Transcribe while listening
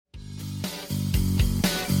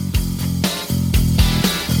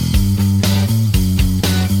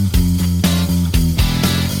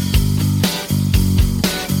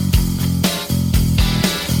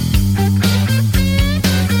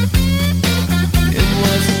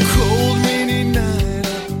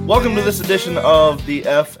Welcome to this edition of the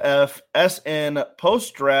FFSN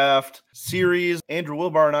post-draft series. Andrew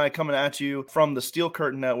Wilbar and I coming at you from the Steel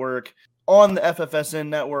Curtain Network. On the FFSN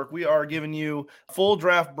network, we are giving you full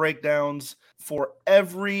draft breakdowns for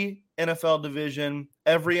every NFL division,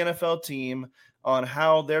 every NFL team on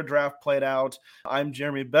how their draft played out. I'm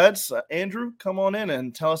Jeremy Betts. Andrew, come on in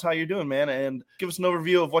and tell us how you're doing, man, and give us an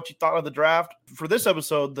overview of what you thought of the draft. For this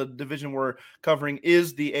episode, the division we're covering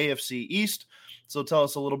is the AFC East. So tell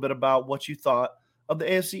us a little bit about what you thought of the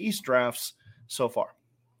AFC East drafts so far.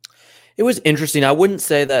 It was interesting. I wouldn't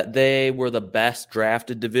say that they were the best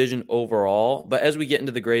drafted division overall, but as we get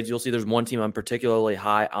into the grades, you'll see there's one team I'm particularly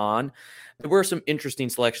high on. There were some interesting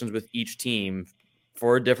selections with each team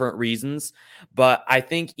for different reasons, but I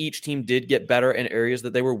think each team did get better in areas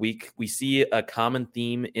that they were weak. We see a common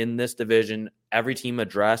theme in this division. Every team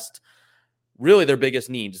addressed really their biggest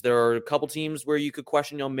needs. There are a couple teams where you could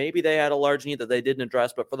question, maybe they had a large need that they didn't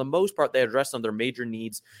address, but for the most part, they addressed some of their major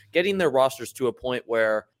needs, getting their rosters to a point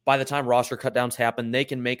where by the time roster cutdowns happen, they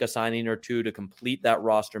can make a signing or two to complete that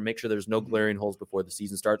roster, make sure there's no glaring holes before the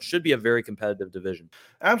season starts. Should be a very competitive division.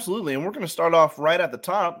 Absolutely. And we're going to start off right at the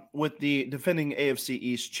top with the defending AFC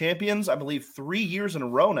East champions, I believe 3 years in a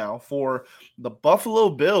row now for the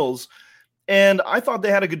Buffalo Bills. And I thought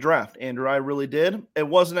they had a good draft, Andrew. I really did. It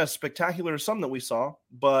wasn't as spectacular as some that we saw,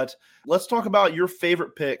 but let's talk about your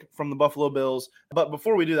favorite pick from the Buffalo Bills. But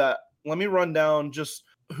before we do that, let me run down just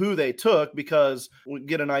who they took because we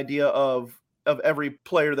get an idea of every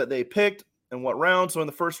player that they picked and what round. So in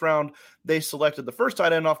the first round, they selected the first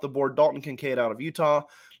tight end off the board, Dalton Kincaid out of Utah.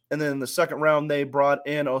 And then in the second round, they brought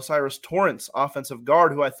in Osiris Torrance, offensive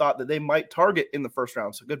guard, who I thought that they might target in the first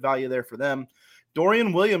round. So good value there for them.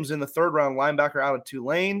 Dorian Williams in the third round, linebacker out of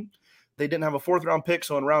Tulane. They didn't have a fourth round pick,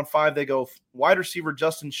 so in round 5, they go wide receiver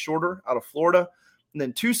Justin Shorter out of Florida. And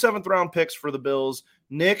then 2 seventh round picks for the Bills.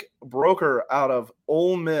 Nick Broker out of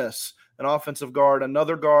Ole Miss, an offensive guard,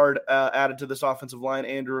 another guard added to this offensive line,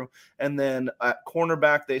 Andrew. And then at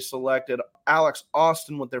cornerback, they selected Alex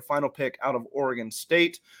Austin with their final pick out of Oregon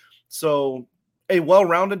State. So a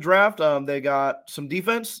well-rounded draft. They got some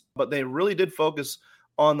defense, but they really did focus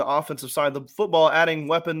on the offensive side of the football, adding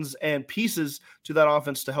weapons and pieces to that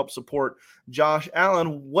offense to help support Josh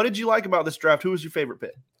Allen. What did you like about this draft? Who was your favorite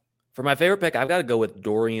pick? For my favorite pick, I've got to go with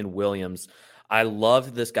Dorian Williams. I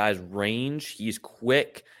love this guy's range. He's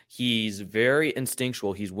quick. He's very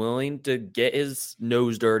instinctual. He's willing to get his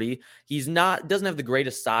nose dirty. Doesn't have the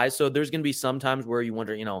greatest size. So there's going to be some times where you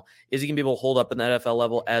wonder, is he going to be able to hold up in the NFL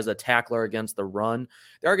level as a tackler against the run?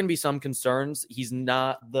 There are going to be some concerns. He's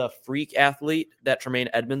not the freak athlete that Tremaine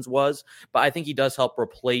Edmonds was, but I think he does help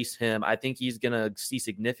replace him. I think he's going to see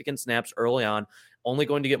significant snaps early on, only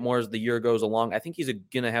going to get more as the year goes along. I think he's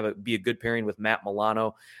going to be a good pairing with Matt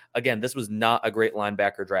Milano. Again, this was not a great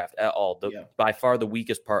linebacker draft at all. By far the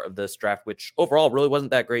weakest part of this draft, which overall really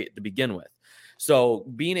wasn't that great to begin with. So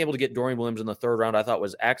being able to get Dorian Williams in the third round, I thought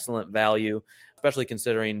was excellent value, especially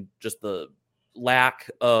considering just the lack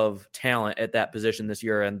of talent at that position this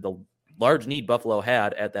year and the large need Buffalo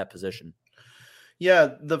had at that position. Yeah,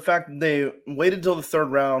 the fact that they waited till the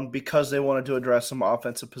third round because they wanted to address some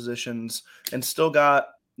offensive positions and still got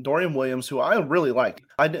Dorian Williams, who I really liked.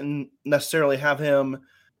 I didn't necessarily have him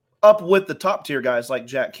up with the top tier guys like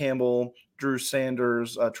Jack Campbell, Drew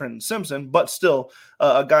Sanders, Trenton Simpson, but still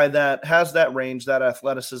a guy that has that range, that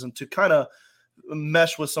athleticism to kind of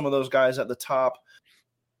mesh with some of those guys at the top.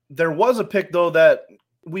 There was a pick, though, that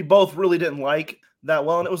we both really didn't like that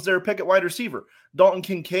well, and it was their pick at wide receiver. Dalton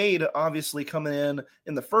Kincaid, obviously coming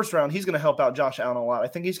in the first round, he's going to help out Josh Allen a lot. I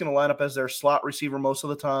think he's going to line up as their slot receiver most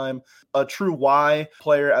of the time, a true Y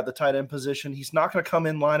player at the tight end position. He's not going to come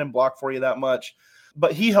in line and block for you that much,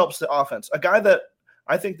 but he helps the offense. A guy that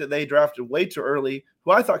I think that they drafted way too early,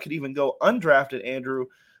 who I thought could even go undrafted, Andrew,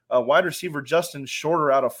 wide receiver Justin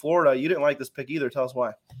Shorter out of Florida. You didn't like this pick either. Tell us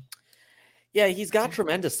why. Yeah, he's got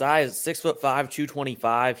tremendous size, 6'5",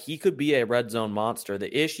 225. He could be a red zone monster.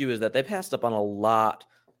 The issue is that they passed up on a lot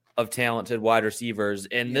of talented wide receivers.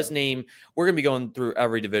 And this name, we're going to be going through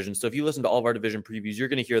every division. So if you listen to all of our division previews, you're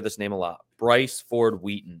going to hear this name a lot. Bryce Ford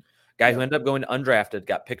Wheaton, guy who ended up going undrafted,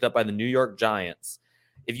 got picked up by the New York Giants.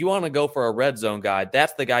 If you want to go for a red zone guy,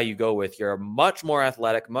 that's the guy you go with. You're a much more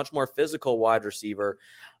athletic, much more physical wide receiver.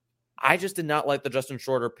 I just did not like the Justin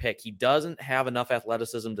Shorter pick. He doesn't have enough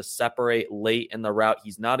athleticism to separate late in the route.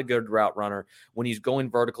 He's not a good route runner. When he's going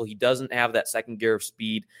vertical, he doesn't have that second gear of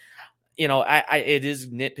speed. It is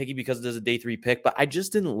nitpicky because it is a day 3 pick, but I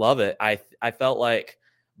just didn't love it. I felt like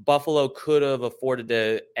Buffalo could have afforded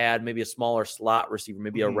to add maybe a smaller slot receiver,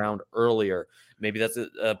 maybe a round earlier, Maybe that's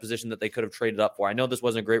a position that they could have traded up for. I know this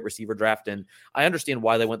wasn't a great receiver draft, and I understand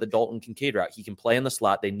why they went the Dalton Kincaid route. He can play in the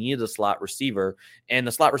slot. They needed a slot receiver, and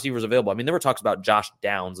the slot receiver is available. I mean, there were talks about Josh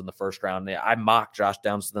Downs in the first round. I mocked Josh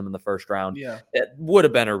Downs to them in the first round. Yeah. It would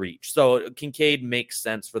have been a reach. So Kincaid makes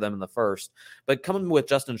sense for them in the first. But coming with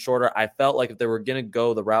Justin Shorter, I felt like if they were going to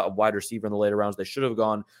go the route of wide receiver in the later rounds, they should have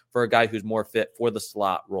gone for a guy who's more fit for the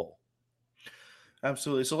slot role.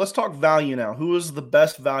 Absolutely. So let's talk value now. Who is the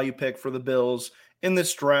best value pick for the Bills in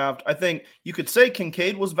this draft? I think you could say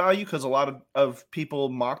Kincaid was value because a lot of people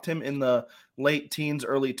mocked him in the late teens,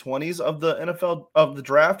 early 20s of the NFL of the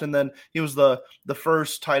draft. And then he was the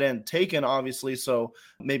first tight end taken, obviously. So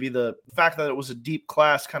maybe the fact that it was a deep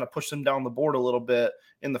class kind of pushed him down the board a little bit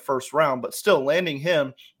in the first round, but still landing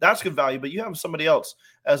him, that's good value. But you have somebody else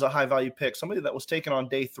as a high value pick, somebody that was taken on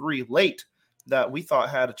day 3 late that we thought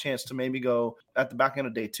had a chance to maybe go at the back end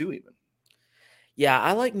of day 2 even. Yeah,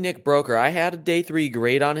 I like Nick Broker. I had a day 3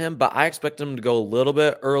 grade on him, but I expect him to go a little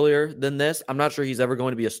bit earlier than this. I'm not sure he's ever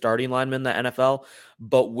going to be a starting lineman in the NFL,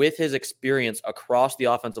 but with his experience across the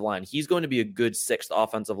offensive line, he's going to be a good 6th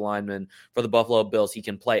offensive lineman for the Buffalo Bills. He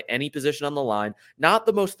can play any position on the line. Not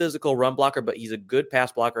the most physical run blocker, but he's a good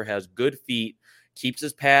pass blocker, has good feet, keeps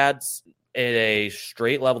his pads at a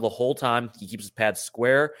straight level the whole time. He keeps his pads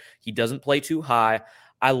square. He doesn't play too high.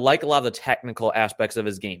 I like a lot of the technical aspects of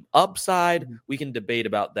his game. Upside, we can debate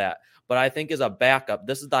about that. But I think as a backup,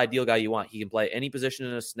 this is the ideal guy you want. He can play any position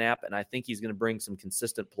in a snap, and I think he's going to bring some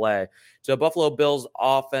consistent play to a Buffalo Bills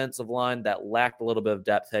offensive line that lacked a little bit of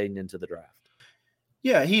depth heading into the draft.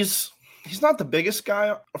 Yeah, he's not the biggest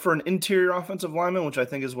guy for an interior offensive lineman, which I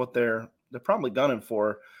think is what they're probably gunning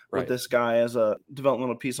for with this guy as a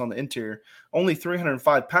developmental piece on the interior. Only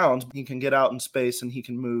 305 pounds. He can get out in space and he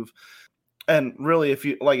can move. And really, if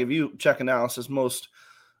you check analysis, most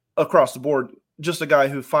across the board, just a guy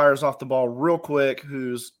who fires off the ball real quick,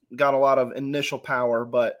 who's got a lot of initial power.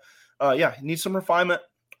 But he needs some refinement.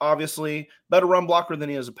 Obviously, better run blocker than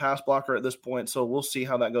he is a pass blocker at this point. So we'll see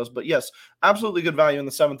how that goes. But yes, absolutely good value in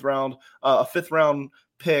the 7th round, a 5th round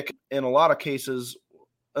pick in a lot of cases.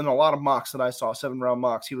 In a lot of mocks that I saw, 7th-round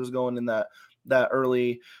mocks, he was going in that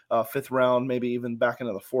early 5th round, maybe even back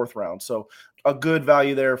into the 4th round. So a good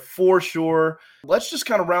value there for sure. Let's just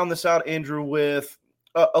kind of round this out, Andrew, with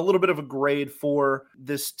a little bit of a grade for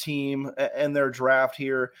this team and their draft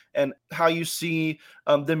here and how you see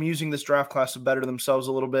them using this draft class to better themselves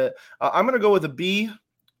a little bit. I'm going to go with a B.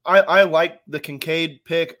 I like the Kincaid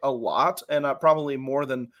pick a lot, and probably more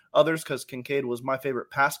than others because Kincaid was my favorite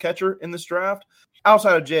pass catcher in this draft.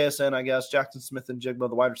 Outside of JSN, I guess, Jackson Smith and Jigba,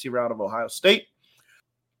 the wide receiver out of Ohio State.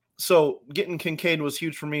 So getting Kincaid was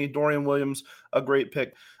huge for me. Dorian Williams, a great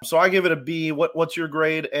pick. So I give it a B. What's your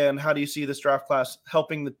grade, and how do you see this draft class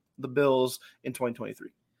helping the Bills in 2023?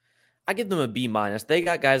 I give them a B-. They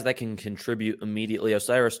got guys that can contribute immediately.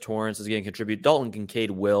 Osiris Torrance is going to contribute. Dalton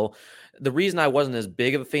Kincaid will. The reason I wasn't as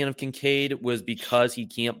big of a fan of Kincaid was because he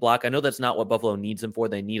can't block. I know that's not what Buffalo needs him for.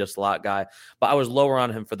 They need a slot guy, but I was lower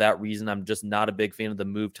on him for that reason. I'm just not a big fan of the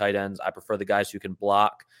move tight ends. I prefer the guys who can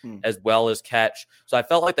block as well as catch. So I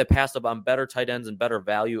felt like they passed up on better tight ends and better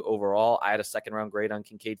value overall. I had a 2nd-round grade on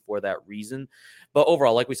Kincaid for that reason. But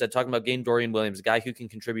overall, like we said, talking about game Dorian Williams, a guy who can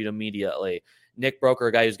contribute immediately. Nick Broker,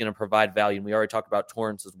 a guy who's going to provide value, and we already talked about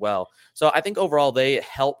Torrance as well. So I think overall they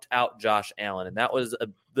helped out Josh Allen, and that was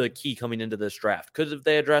the key coming into this draft. Could have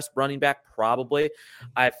they addressed running back? Probably.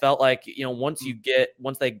 I felt like, once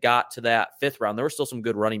they got to that 5th round, there were still some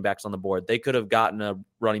good running backs on the board. They could have gotten a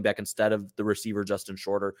running back instead of the receiver Justin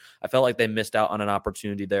Shorter. I felt like they missed out on an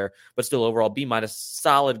opportunity there, but still overall B-,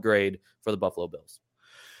 solid grade for the Buffalo Bills.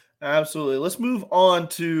 Absolutely. Let's move on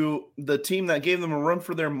to the team that gave them a run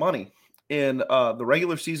for their money in the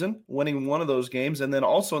regular season, winning one of those games, and then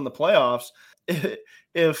also in the playoffs.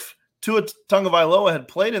 If Tua Tagovailoa had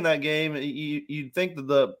played in that game, you'd think that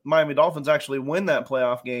the Miami Dolphins actually win that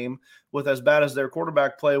playoff game with as bad as their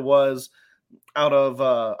quarterback play was out of,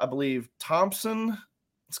 I believe,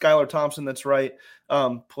 Skylar Thompson, that's right,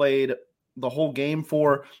 played the whole game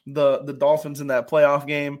for the Dolphins in that playoff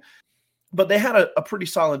game. But they had a pretty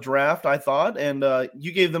solid draft, I thought, and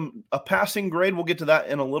you gave them a passing grade. We'll get to that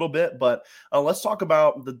in a little bit, but let's talk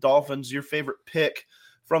about the Dolphins, your favorite pick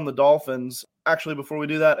from the Dolphins. Actually, before we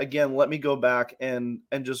do that, again, let me go back and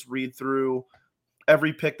just read through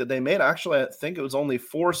every pick that they made. Actually, I think it was only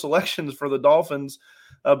 4 selections for the Dolphins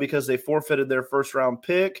because they forfeited their 1st-round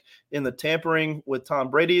pick in the tampering with Tom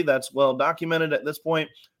Brady. That's well documented at this point.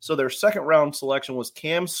 So their 2nd-round selection was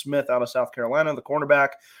Cam Smith out of South Carolina, the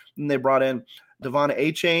cornerback. And they brought in Devon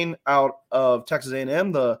Achane out of Texas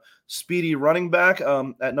A&M, the speedy running back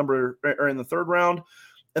at number or in the 3rd round.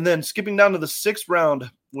 And then skipping down to the 6th round,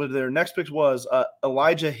 where their next pick was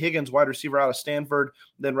Elijah Higgins, wide receiver out of Stanford.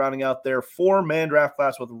 Then rounding out their 4-man draft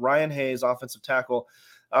class with Ryan Hayes, offensive tackle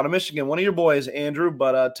out of Michigan. One of your boys, Andrew.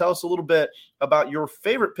 But tell us a little bit about your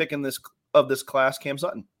favorite pick in this class, Cam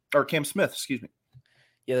Smith, excuse me.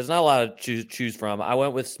 Yeah, there's not a lot to choose from. I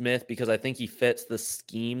went with Smith because I think he fits the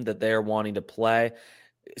scheme that they're wanting to play.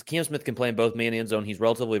 Cam Smith can play in both man and zone. He's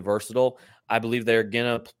relatively versatile. I believe they're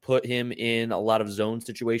going to put him in a lot of zone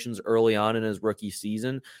situations early on in his rookie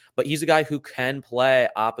season, but he's a guy who can play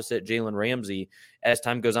opposite Jalen Ramsey as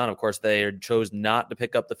time goes on. Of course, they chose not to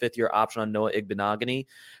pick up the 5th-year option on Noah Igbenogany.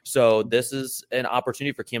 So this is an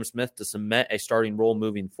opportunity for Cam Smith to cement a starting role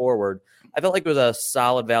moving forward. I felt like it was a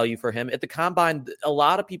solid value for him. At the Combine, a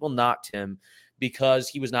lot of people knocked him because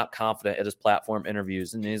he was not confident at his platform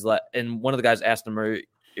interviews. And one of the guys asked him,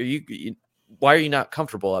 why are you not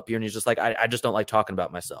comfortable up here? And he's just like, I just don't like talking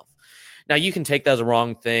about myself. Now, you can take that as a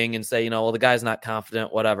wrong thing and say, well, the guy's not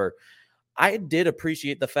confident, whatever. I did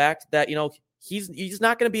appreciate the fact that, he's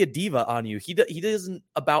not going to be a diva on you. He isn't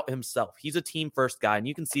about himself. He's a team first guy, and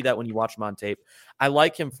you can see that when you watch him on tape. I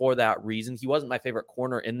like him for that reason. He wasn't my favorite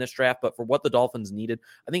corner in this draft, but for what the Dolphins needed,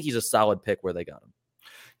 I think he's a solid pick where they got him.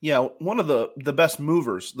 Yeah, one of the best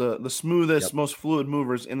movers, the smoothest, most fluid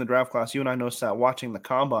movers in the draft class. You and I noticed that watching the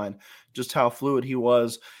Combine, just how fluid he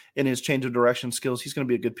was in his change of direction skills. He's going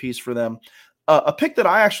to be a good piece for them. A pick that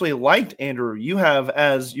I actually liked, Andrew, you have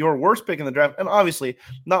as your worst pick in the draft, and obviously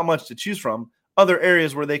not much to choose from. Other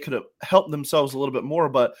areas where they could have helped themselves a little bit more,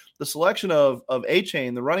 but the selection of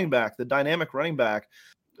A-Chain, the running back, the dynamic running back,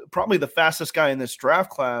 probably the fastest guy in this draft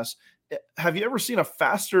class. Have you ever seen a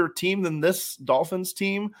faster team than this Dolphins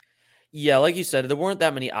team? Yeah, like you said, there weren't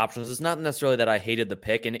that many options. It's not necessarily that I hated the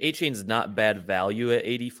pick, and A-Chain's not bad value at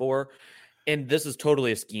 84. And this is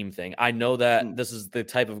totally a scheme thing. I know that this is the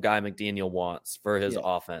type of guy McDaniel wants for his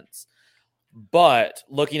offense. But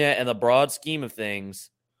looking at in the broad scheme of things,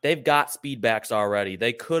 they've got speed backs already.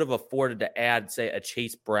 They could have afforded to add, say, a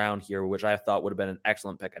Chase Brown here, which I thought would have been an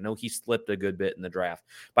excellent pick. I know he slipped a good bit in the draft,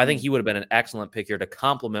 but I think he would have been an excellent pick here to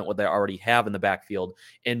complement what they already have in the backfield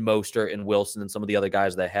in Mostert and Wilson and some of the other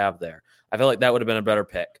guys they have there. I feel like that would have been a better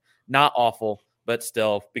pick. Not awful, but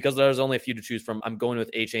still, because there's only a few to choose from, I'm going with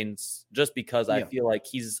A-Chain just because I feel like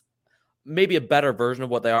he's maybe a better version of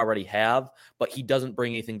what they already have, but he doesn't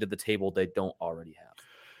bring anything to the table they don't already have.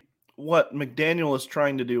 What McDaniel is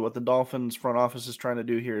trying to do, what the Dolphins front office is trying to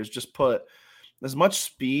do here is just put as much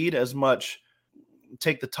speed,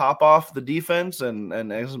 take the top off the defense and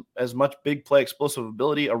as much big play explosive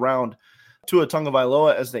ability around Tua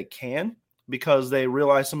Tagovailoa as they can, because they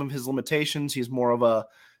realize some of his limitations. He's more of a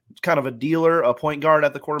kind of a dealer, a point guard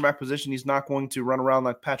at the quarterback position. He's not going to run around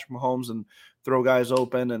like Patrick Mahomes and throw guys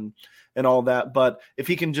open and all that. But if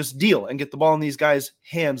he can just deal and get the ball in these guys'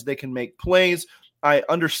 hands, they can make plays. I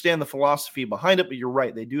understand the philosophy behind it, but you're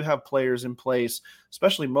right. They do have players in place,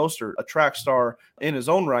 especially Mostert, a track star in his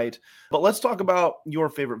own right. But let's talk about your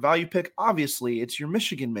favorite value pick. Obviously, it's your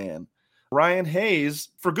Michigan man, Ryan Hayes,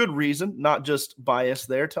 for good reason, not just bias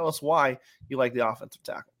there. Tell us why you like the offensive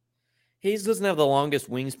tackle. Hayes doesn't have the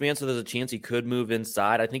longest wingspan, so there's a chance he could move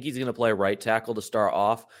inside. I think he's going to play right tackle to start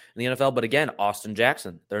off in the NFL. But again, Austin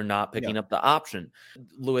Jackson, they're not picking up the option.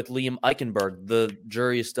 With Liam Eichenberg, the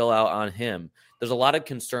jury is still out on him. There's a lot of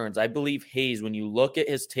concerns. I believe Hayes, when you look at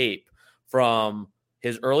his tape from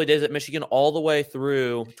his early days at Michigan all the way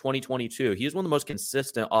through 2022, he was one of the most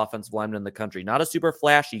consistent offensive linemen in the country. Not a super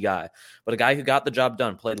flashy guy, but a guy who got the job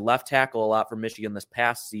done. Played left tackle a lot for Michigan this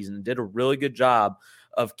past season and did a really good job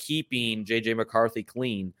of keeping J.J. McCarthy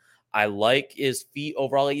clean. I like his feet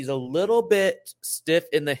overall. He's a little bit stiff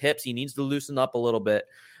in the hips. He needs to loosen up a little bit.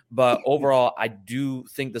 But overall, I do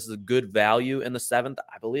think this is a good value in the 7th.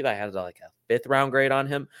 I believe I had like a 5th round grade on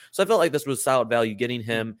him. So I felt like this was solid value getting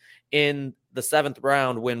him in the 7th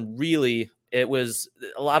round when really it was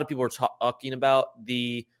a lot of people were talking about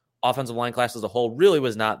the offensive line class as a whole really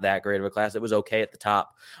was not that great of a class. It was okay at the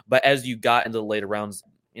top. But as you got into the later rounds,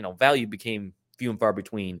 value became few and far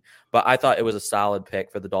between. But I thought it was a solid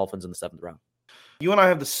pick for the Dolphins in the 7th round. You and I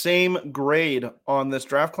have the same grade on this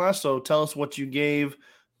draft class. So tell us what you gave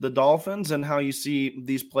the Dolphins and how you see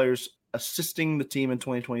these players assisting the team in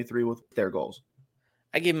 2023 with their goals.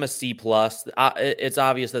 I gave them a C+. It's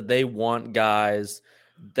obvious that they want guys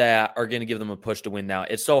that are going to give them a push to win now.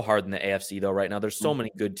 It's so hard in the AFC, though, right now. There's so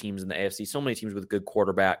many good teams in the AFC, so many teams with good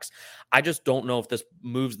quarterbacks. I just don't know if this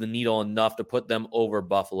moves the needle enough to put them over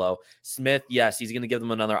Buffalo. Smith, yes, he's going to give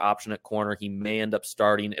them another option at corner. He may end up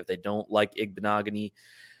starting if they don't like Igbenogany.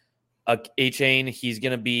 A-Chain, he's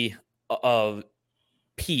going to be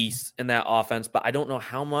piece in that offense, but I don't know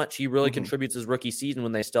how much he really contributes his rookie season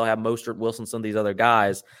when they still have Mostert, Wilson, some of these other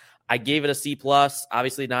guys. I gave it a C+.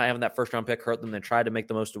 Obviously, not having that first round pick hurt them. They tried to make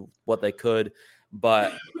the most of what they could,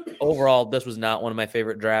 but overall, this was not one of my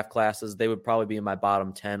favorite draft classes. They would probably be in my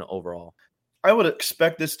bottom 10 overall. I would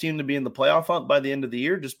expect this team to be in the playoff hunt by the end of the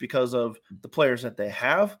year just because of the players that they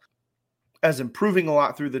have. As improving a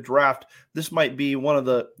lot through the draft, this might be one of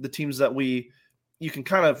the teams that you can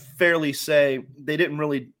kind of fairly say they didn't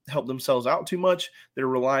really help themselves out too much. They're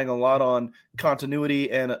relying a lot on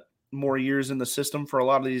continuity and more years in the system for a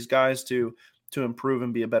lot of these guys to improve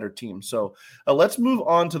and be a better team. So let's move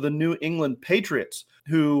on to the New England Patriots,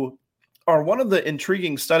 who are one of the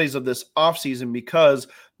intriguing studies of this offseason because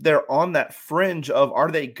they're on that fringe of, are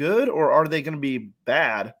they good or are they going to be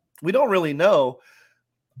bad? We don't really know.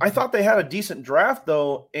 I thought they had a decent draft,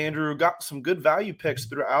 though. Andrew got some good value picks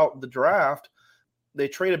throughout the draft. They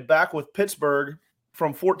traded back with Pittsburgh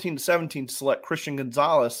from 14 to 17 to select Christian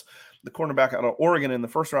Gonzalez, the cornerback out of Oregon in the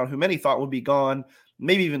first round, who many thought would be gone,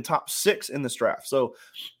 maybe even top 6 in this draft. So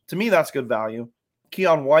to me, that's good value.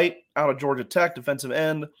 Keon White out of Georgia Tech, defensive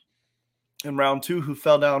end in round 2, who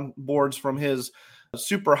fell down boards from his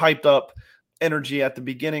super hyped up energy at the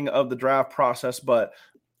beginning of the draft process. But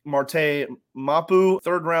Marte Mapu,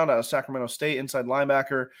 3rd round out of Sacramento State, inside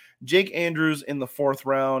linebacker. Jake Andrews in the 4th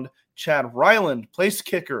round. Chad Ryland, place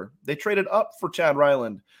kicker. They traded up for Chad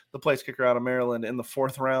Ryland, the place kicker out of Maryland, in the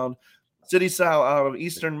 4th round. City Sal out of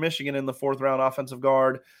Eastern Michigan in the 4th round, offensive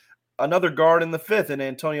guard. Another guard in the 5th, and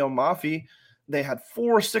Antonio Mafi. They had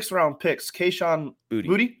 4 6th-round picks, Kayshawn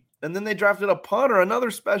Booty. And then they drafted a punter, another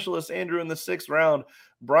specialist, Andrew, in the 6th round.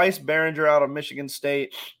 Bryce Behringer out of Michigan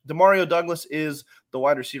State. Demario Douglas is the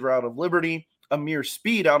wide receiver out of Liberty. Amir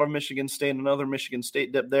Speed out of Michigan State, another Michigan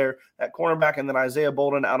State dip there at cornerback. And then Isaiah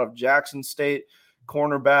Bolden out of Jackson State,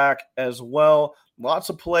 cornerback as well. Lots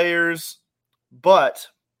of players, but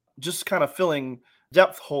just kind of filling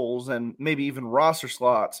depth holes and maybe even roster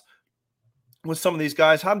slots with some of these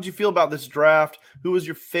guys. How did you feel about this draft? Who was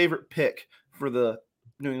your favorite pick for the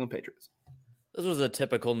New England Patriots? This was a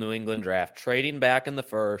typical New England draft, trading back in the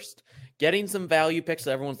first, getting some value picks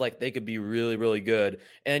that everyone's like, they could be really, really good.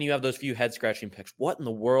 And you have those few head-scratching picks. What in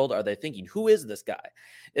the world are they thinking? Who is this guy?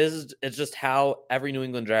 It's just how every New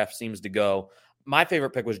England draft seems to go. My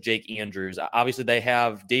favorite pick was Jake Andrews. Obviously, they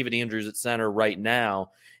have David Andrews at center right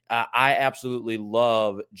now. I absolutely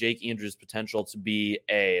love Jake Andrews' potential to be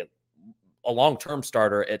a long-term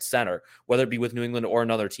starter at center, whether it be with New England or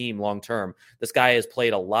another team long-term. This guy has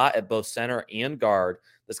played a lot at both center and guard.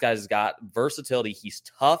 This guy's got versatility. He's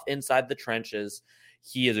tough inside the trenches.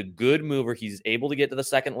 He is a good mover. He's able to get to the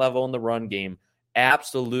second level in the run game.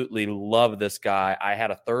 Absolutely love this guy. I had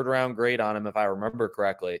a 3rd-round grade on him, if I remember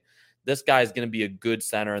correctly. This guy is going to be a good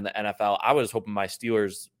center in the NFL. I was hoping my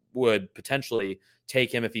Steelers would potentially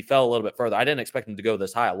take him if he fell a little bit further. I didn't expect him to go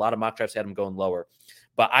this high. A lot of mock drafts had him going lower.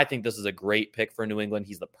 But I think this is a great pick for New England.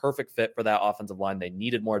 He's the perfect fit for that offensive line. They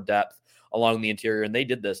needed more depth along the interior, and they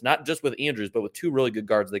did this, not just with Andrews, but with 2 really good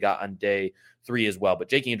guards they got on day 3 as well. But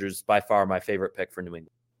Jake Andrews is by far my favorite pick for New England.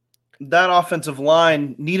 That offensive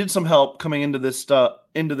line needed some help coming into this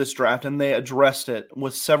draft, and they addressed it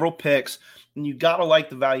with several picks. And you got to like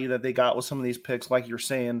the value that they got with some of these picks, like you're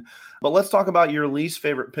saying. But let's talk about your least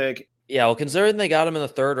favorite pick. Yeah, well, considering they got him in the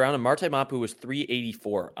 3rd round, and Marte Mapu was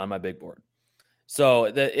 384 on my big board. So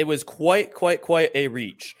it was quite a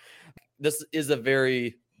reach. This is a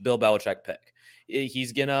very Bill Belichick pick.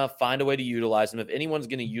 He's going to find a way to utilize him. If anyone's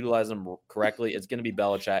going to utilize him correctly, it's going to be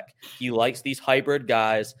Belichick. He likes these hybrid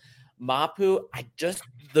guys. Mapu,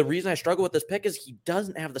 the reason I struggle with this pick is he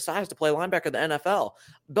doesn't have the size to play linebacker in the NFL.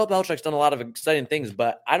 Bill Belichick's done a lot of exciting things,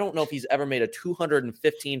 but I don't know if he's ever made a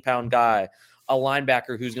 215-pound guy a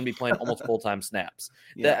linebacker who's going to be playing almost full-time snaps.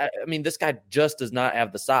 Yeah. This guy just does not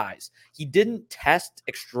have the size. He didn't test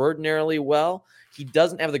extraordinarily well. He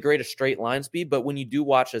doesn't have the greatest straight line speed, but when you do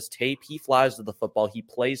watch his tape, he flies to the football. He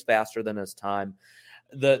plays faster than his time.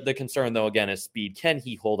 The concern, though, again, is speed. Can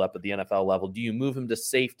he hold up at the NFL level? Do you move him to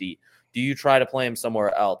safety? Do you try to play him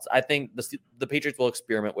somewhere else? I think the Patriots will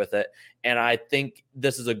experiment with it, and I think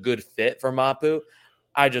this is a good fit for Mapu.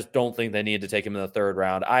 I just don't think they needed to take him in the 3rd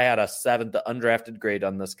round. I had a 7th undrafted grade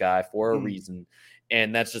on this guy for a reason,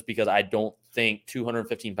 and that's just because I don't think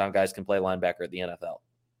 215-pound guys can play linebacker at the NFL.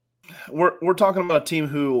 We're talking about a team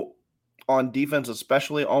who, on defense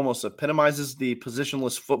especially, almost epitomizes the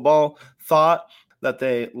positionless football thought that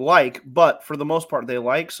they like, but for the most part, they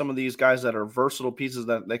like some of these guys that are versatile pieces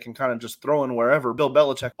that they can kind of just throw in wherever. Bill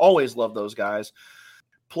Belichick always loved those guys.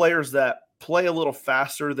 Players that play a little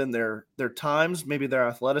faster than their times, maybe their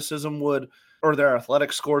athleticism would, or their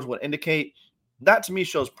athletic scores would indicate. That to me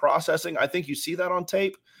shows processing. I think you see that on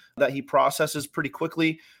tape, that he processes pretty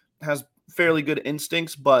quickly, has fairly good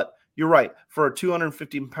instincts, but you're right. For a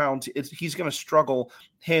 215 pounds, he's going to struggle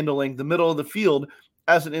handling the middle of the field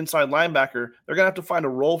as an inside linebacker. They're going to have to find a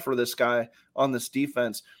role for this guy on this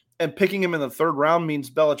defense. And picking him in the third round means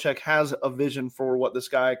Belichick has a vision for what this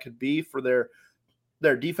guy could be for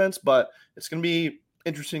their defense, but it's going to be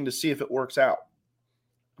interesting to see if it works out.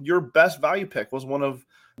 Your best value pick was one of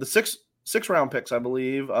the six round picks, I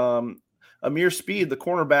believe. Amir Speed, the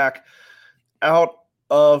cornerback out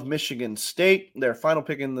of Michigan State, their final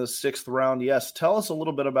pick in the 6th round. Yes, tell us a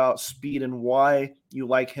little bit about Speed and why you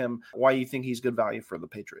like him, why you think he's good value for the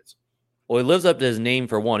Patriots. Well, he lives up to his name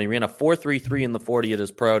for one. He ran a 4.33 in the 40 at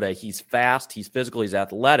his pro day. He's fast, he's physical, he's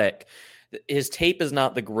athletic. His tape is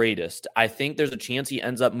not the greatest. I think there's a chance he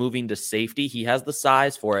ends up moving to safety. He has the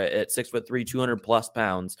size for it at 6'3", 200+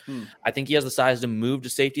 pounds. I think he has the size to move to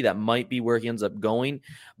safety. That might be where he ends up going,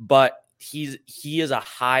 but he is a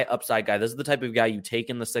high upside guy. This is the type of guy you take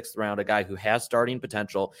in the 6th round, a guy who has starting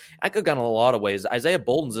potential. I could have gone a lot of ways. Isaiah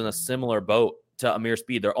Bolden's in a similar boat to Amir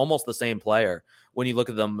Speed. They're almost the same player. When you look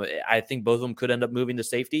at them, I think both of them could end up moving to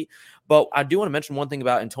safety. But I do want to mention one thing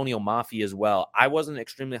about Antonio Mafi as well. I wasn't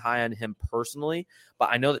extremely high on him personally, but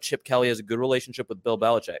I know that Chip Kelly has a good relationship with Bill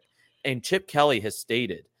Belichick. And Chip Kelly has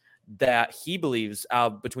stated that he believes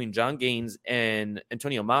between John Gaines and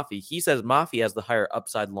Antonio Mafi, he says Mafi has the higher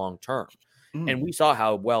upside long term. And we saw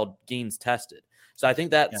how well Gaines tested. So I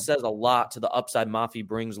think that says a lot to the upside Mafi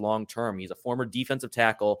brings long term. He's a former defensive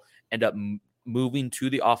tackle, end up moving to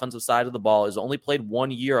the offensive side of the ball, has only played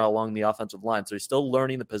 1 year along the offensive line, so he's still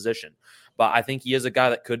learning the position. But I think he is a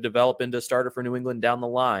guy that could develop into a starter for New England down the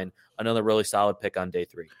line. Another really solid pick on day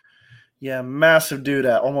 3. Yeah, massive dude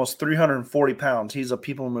at almost 340 pounds. He's a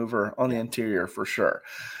people mover on the interior for sure.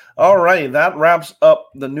 All right, that wraps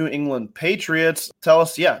up the New England Patriots. Tell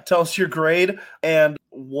us your grade and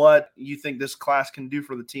what you think this class can do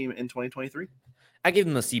for the team in 2023. I gave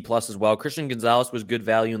him a C+ as well. Christian Gonzalez was good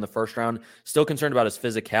value in the 1st round. Still concerned about his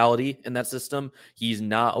physicality in that system. He's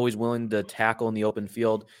not always willing to tackle in the open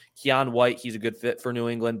field. Keon White, he's a good fit for New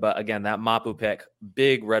England. But again, that Mapu pick,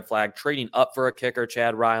 big red flag. Trading up for a kicker,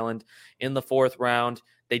 Chad Ryland, in the 4th round.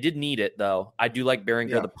 They did need it, though. I do like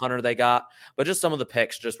Behringer, the punter they got. But just some of the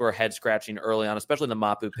picks just were head-scratching early on, especially the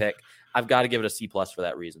Mapu pick. I've got to give it a C+ for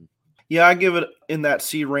that reason. Yeah, I give it in that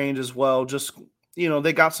C range as well. Just –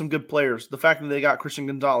 they got some good players. The fact that they got Christian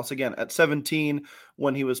Gonzalez, again, at 17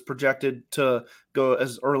 when he was projected to go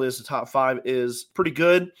as early as the top 5 is pretty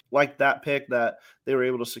good. Like that pick that they were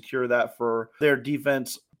able to secure that for their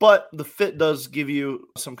defense. But the fit does give you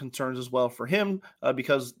some concerns as well for him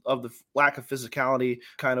because of the lack of physicality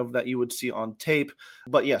kind of that you would see on tape.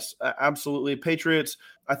 But yes, absolutely. Patriots,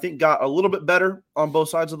 I think, got a little bit better on both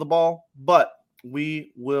sides of the ball, but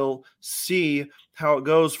we will see how it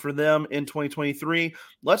goes for them in 2023.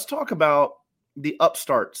 Let's talk about the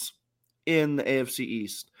upstarts in the AFC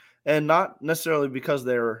East. And not necessarily because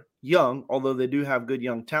they're young, although they do have good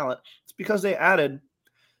young talent. It's because they added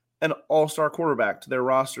an all-star quarterback to their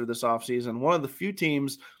roster this offseason. One of the few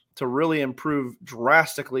teams to really improve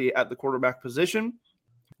drastically at the quarterback position.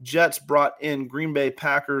 Jets brought in Green Bay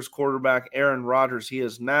Packers quarterback Aaron Rodgers. He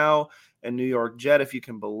is now a New York Jet, if you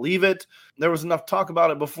can believe it. There was enough talk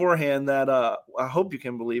about it beforehand that I hope you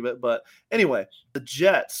can believe it. But anyway, the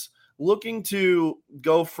Jets looking to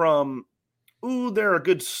go from, they're a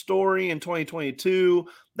good story in 2022.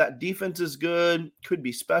 That defense is good, could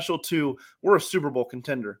be special, to we're a Super Bowl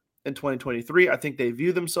contender in 2023. I think they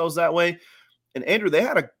view themselves that way. And Andrew, they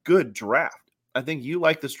had a good draft. I think you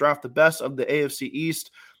like this draft the best of the AFC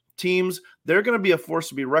East teams. They're going to be a force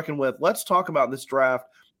to be reckoned with. Let's talk about this draft.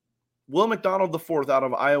 Will McDonald IV out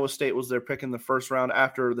of Iowa State was their pick in the 1st round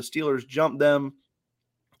after the Steelers jumped them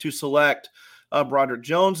to select Broderick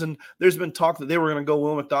Jones. And there's been talk that they were going to go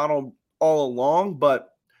Will McDonald all along, but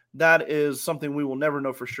that is something we will never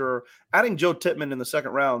know for sure. Adding Joe Tippmann in the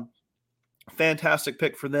 2nd round, fantastic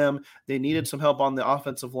pick for them. They needed some help on the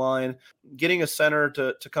offensive line. Getting a center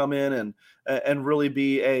to come in and really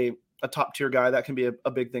be a top-tier guy, that can be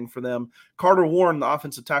a big thing for them. Carter Warren, the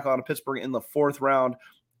offensive tackle out of Pittsburgh, in the 4th round.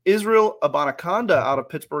 Israel Abanikanda out of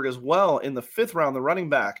Pittsburgh as well in the 5th round, the running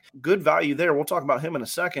back. Good value there. We'll talk about him in a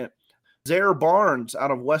second. Zaire Barnes out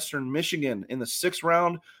of Western Michigan in the 6th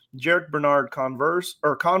round. Jarek Bernard Converse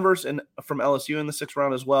from LSU in the 6th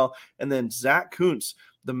round as well. And then Zach Kuntz,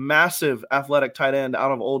 the massive athletic tight end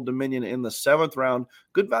out of Old Dominion in the 7th round.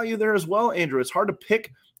 Good value there as well, Andrew. It's hard to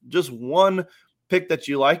pick just one pick that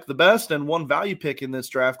you like the best and one value pick in this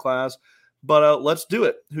draft class. But let's do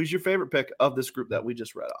it. Who's your favorite pick of this group that we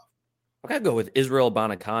just read off? I gotta go with Israel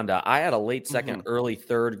Bonaconda. I had a late second, Mhm. early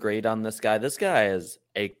third grade on this guy. This guy is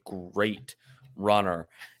a great runner,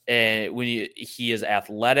 and he is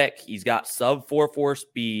athletic, he's got sub 4.4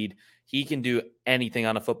 speed. He can do anything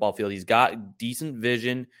on a football field. He's got decent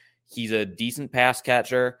vision. He's a decent pass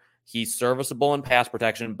catcher. He's serviceable in pass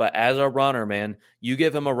protection. But as a runner, man, you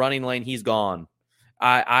give him a running lane, he's gone.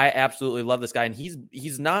 I absolutely love this guy. And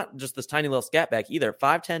he's not just this tiny little scat back either.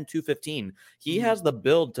 5'10, 215. He Mhm. has the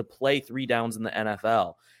build to play 3 downs in the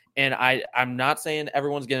NFL. And I'm not saying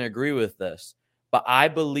everyone's going to agree with this, but I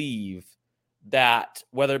believe that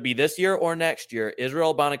whether it be this year or next year,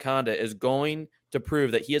 Israel Bonaconda is going to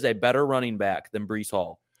prove that he is a better running back than Breece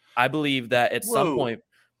Hall. I believe that at some Whoa. point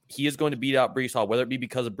he is going to beat out Breece Hall, whether it be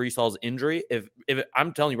because of Breece Hall's injury. If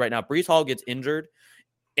I'm telling you right now, Breece Hall gets injured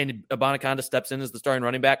and Abonaconda steps in as the starting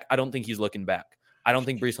running back, I don't think he's looking back. I don't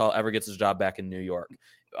think Breece Hall ever gets his job back in New York.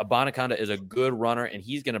 Abonaconda is a good runner, and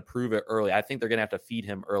he's going to prove it early. I think they're going to have to feed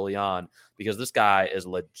him early on because this guy is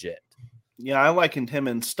legit. Yeah, I likened him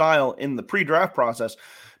in style in the pre-draft process.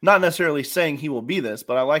 Not necessarily saying he will be this,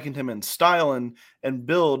 but I likened him in style and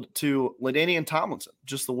build to LaDainian Tomlinson.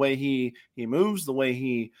 Just the way he moves, the way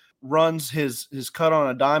he runs, his cut on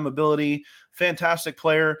a dime ability. Fantastic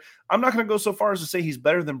player. I'm not going to go so far as to say he's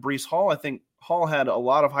better than Breece Hall. I think Hall had a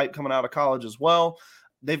lot of hype coming out of college as well.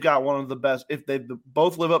 They've got one of the best, if they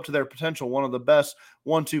both live up to their potential, one of the best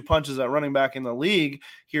 1-2 punches at running back in the league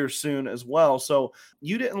here soon as well. So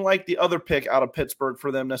you didn't like the other pick out of Pittsburgh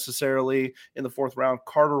for them necessarily in the 4th round,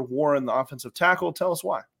 Carter Warren, the offensive tackle. Tell us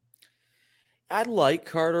why. I like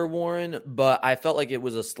Carter Warren, but I felt like it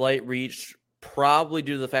was a slight reach, probably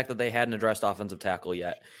due to the fact that they hadn't addressed offensive tackle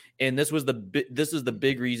yet. And this is the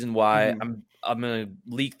big reason why I'm going to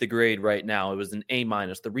leak the grade right now. It was an A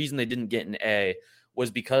minus. The reason they didn't get an A was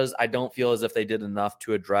because I don't feel as if they did enough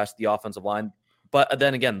to address the offensive line. But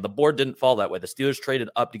then again, the board didn't fall that way. The Steelers traded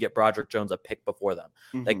up to get Broderick Jones a pick before them.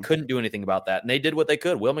 They couldn't do anything about that. And they did what they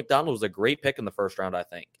could. Will McDonald was a great pick in the 1st round, I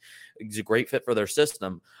think. He's a great fit for their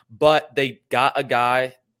system. But they got a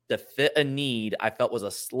guy to fit a need I felt was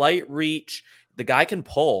a slight reach. The guy can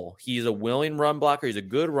pull. He's a willing run blocker. He's a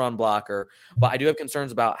good run blocker. But I do have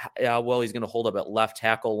concerns about how well he's going to hold up at left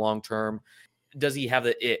tackle long term. Does he have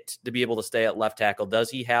the it to be able to stay at left tackle? Does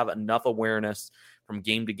he have enough awareness from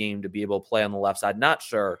game to game to be able to play on the left side? Not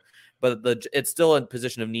sure, but it's still a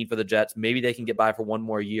position of need for the Jets. Maybe they can get by for one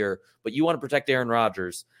more year, but you want to protect Aaron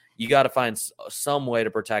Rodgers. You got to find some way to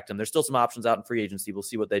protect him. There's still some options out in free agency. We'll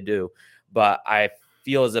see what they do, but I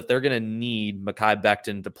feel as if they're going to need Mekhi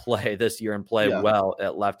Becton to play this year and play well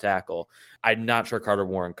at left tackle. I'm not sure Carter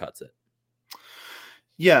Warren cuts it.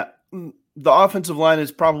 Yeah, the offensive line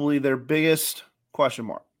is probably their biggest question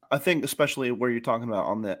mark. I think especially where you're talking about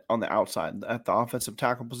on the outside at the offensive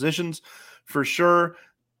tackle positions, for sure.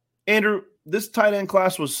 Andrew, this tight end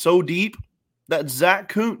class was so deep that Zach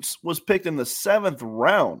Kuntz was picked in the 7th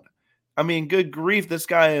round. I mean, good grief, this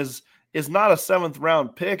guy is not a 7th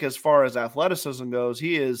round pick as far as athleticism goes.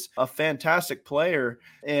 He is a fantastic player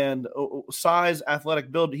and size,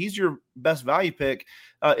 athletic build. He's your best value pick.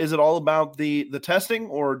 Is it all about the testing,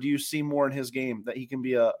 or do you see more in his game that he can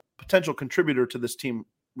be a potential contributor to this team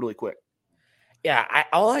really quick? Yeah,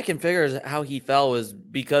 all I can figure is how he fell was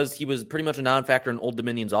because he was pretty much a non-factor in Old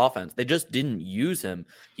Dominion's offense. They just didn't use him.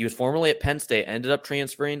 He was formerly at Penn State, ended up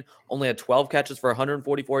transferring, only had 12 catches for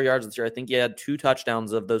 144 yards this year. I think he had 2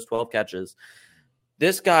 touchdowns of those 12 catches.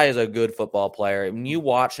 This guy is a good football player. When you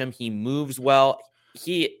watch him, he moves well.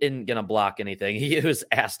 He isn't going to block anything. He was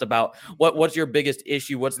asked about what's your biggest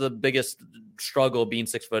issue? What's the biggest struggle being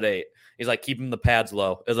 6'8"? He's like, keeping the pads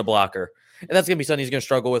low as a blocker. And that's going to be something he's going to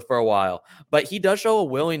struggle with for a while. But he does show a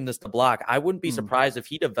willingness to block. I wouldn't be surprised if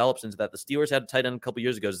he develops into that. The Steelers had a tight end a couple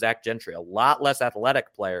years ago, Zach Gentry, a lot less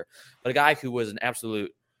athletic player, but a guy who was an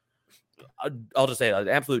absolute, I'll just say it, an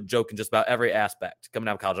absolute joke in just about every aspect coming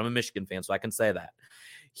out of college. I'm a Michigan fan, so I can say that.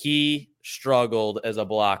 He struggled as a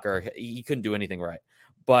blocker. He couldn't do anything right.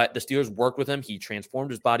 But the Steelers worked with him. He transformed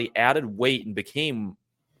his body, added weight, and became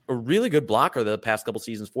a really good blocker the past couple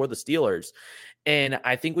seasons for the Steelers. And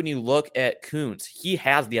I think when you look at Kuntz, he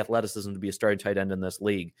has the athleticism to be a starting tight end in this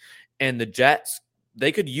league. And the Jets,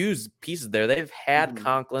 they could use pieces there. They've had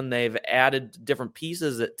Conklin. They've added different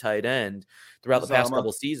pieces at tight end throughout the past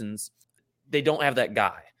couple seasons. They don't have that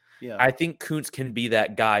guy. Yeah. I think Kuntz can be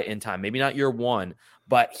that guy in time. Maybe not year one,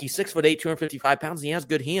 but he's 6'8", 255 pounds, and he has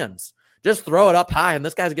good hands. Just throw it up high, and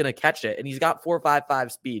this guy's going to catch it. And he's got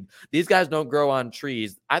 4.55 speed. These guys don't grow on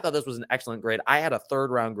trees. I thought this was an excellent grade. I had a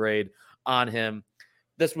 3rd-round grade on him.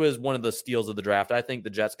 This was one of the steals of the draft. I think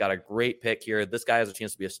the Jets got a great pick here. This guy has a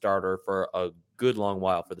chance to be a starter for a good long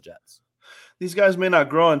while for the Jets. These guys may not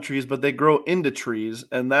grow on trees, but they grow into trees,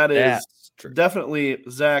 and that is That's true. definitely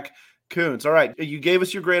Zach Kuntz. All right, you gave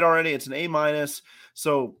us your grade already. It's an A-.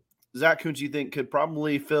 So Zach Kuntz, you think, could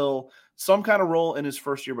probably fill some kind of role in his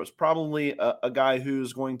first year, but it's probably a guy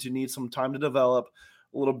who's going to need some time to develop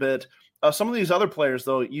a little bit. Some of these other players,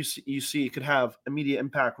 though, you see could have immediate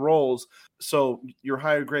impact roles. So your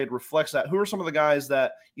higher grade reflects that. Who are some of the guys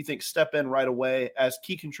that you think step in right away as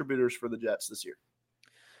key contributors for the Jets this year?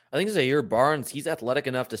 I think Zaire Barnes, he's athletic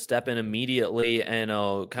enough to step in immediately and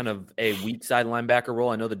kind of a weak side linebacker role.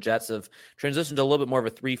 I know the Jets have transitioned to a little bit more of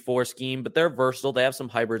a 3-4 scheme, but they're versatile. They have some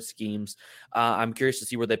hybrid schemes. I'm curious to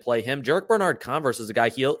see where they play him. Jarek Bernard-Converse is a guy,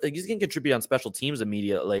 he's going to contribute on special teams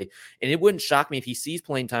immediately, and it wouldn't shock me if he sees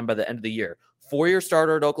playing time by the end of the year. 4-year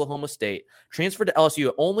starter at Oklahoma State, transferred to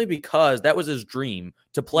LSU only because that was his dream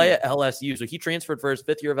to play at LSU. So he transferred for his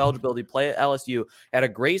 5th year of eligibility, play at LSU, had a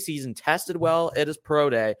great season, tested well at his pro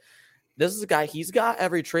day. This is a guy, he's got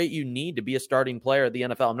every trait you need to be a starting player at the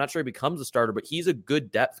NFL. I'm not sure he becomes a starter, but he's a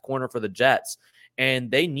good depth corner for the Jets, and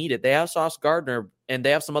they need it. They have Sauce Gardner, and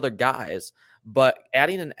they have some other guys, but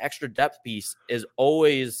adding an extra depth piece is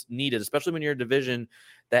always needed, especially when you're a division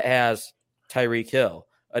that has Tyreek Hill,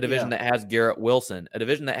 a division that has Garrett Wilson, a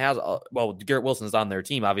division that has, Garrett Wilson is on their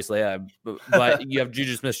team, obviously, but you have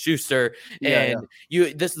Juju Smith-Schuster, and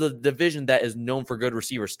this is a division that is known for good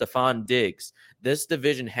receivers. Stephon Diggs. This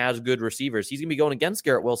division has good receivers. He's going to be going against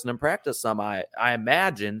Garrett Wilson in practice some, I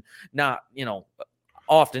imagine. Not,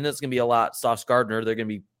 often. It's going to be a lot Sauce Gardner. They're going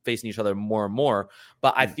to be facing each other more and more.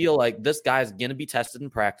 But I feel like this guy is going to be tested in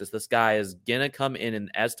practice. This guy is going to come in, and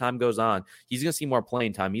as time goes on, he's going to see more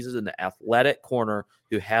playing time. He's an athletic corner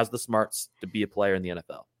who has the smarts to be a player in the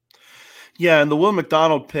NFL. Yeah, and the Will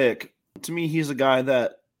McDonald pick, to me, he's a guy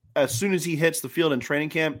that as soon as he hits the field in training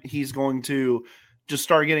camp, he's going to just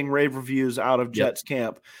start getting rave reviews out of Jets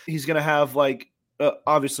camp. He's going to have,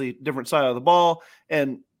 obviously, different side of the ball.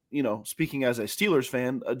 And, speaking as a Steelers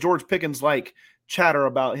fan, George Pickens chatter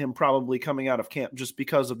about him probably coming out of camp just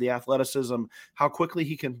because of the athleticism, how quickly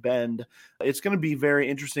he can bend. It's going to be very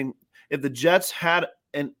interesting. If the Jets had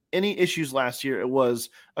any issues last year, it was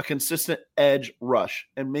a consistent edge rush,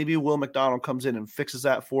 and maybe Will McDonald comes in and fixes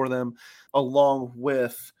that for them along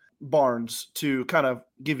with Barnes to kind of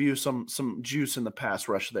give you some juice in the pass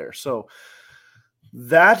rush there. So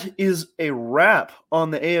that is a wrap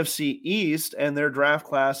on the AFC East and their draft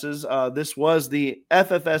classes. This was the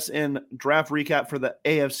FFSN draft recap for the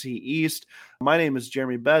AFC East. My name is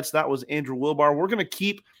Jeremy Betts. That was Andrew Wilbar. We're going to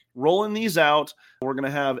keep rolling these out. We're going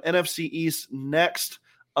to have NFC East next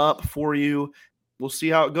up for you. We'll see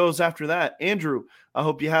how it goes after that. Andrew, I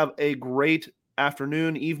hope you have a great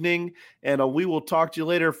afternoon, evening, and we will talk to you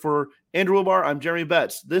later. For Andrew Wilbar, I'm Jeremy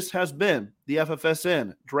Betts. This has been the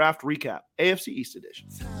FFSN Draft Recap, AFC East Edition.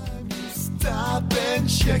 Time to stop and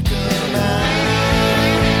check 'em out.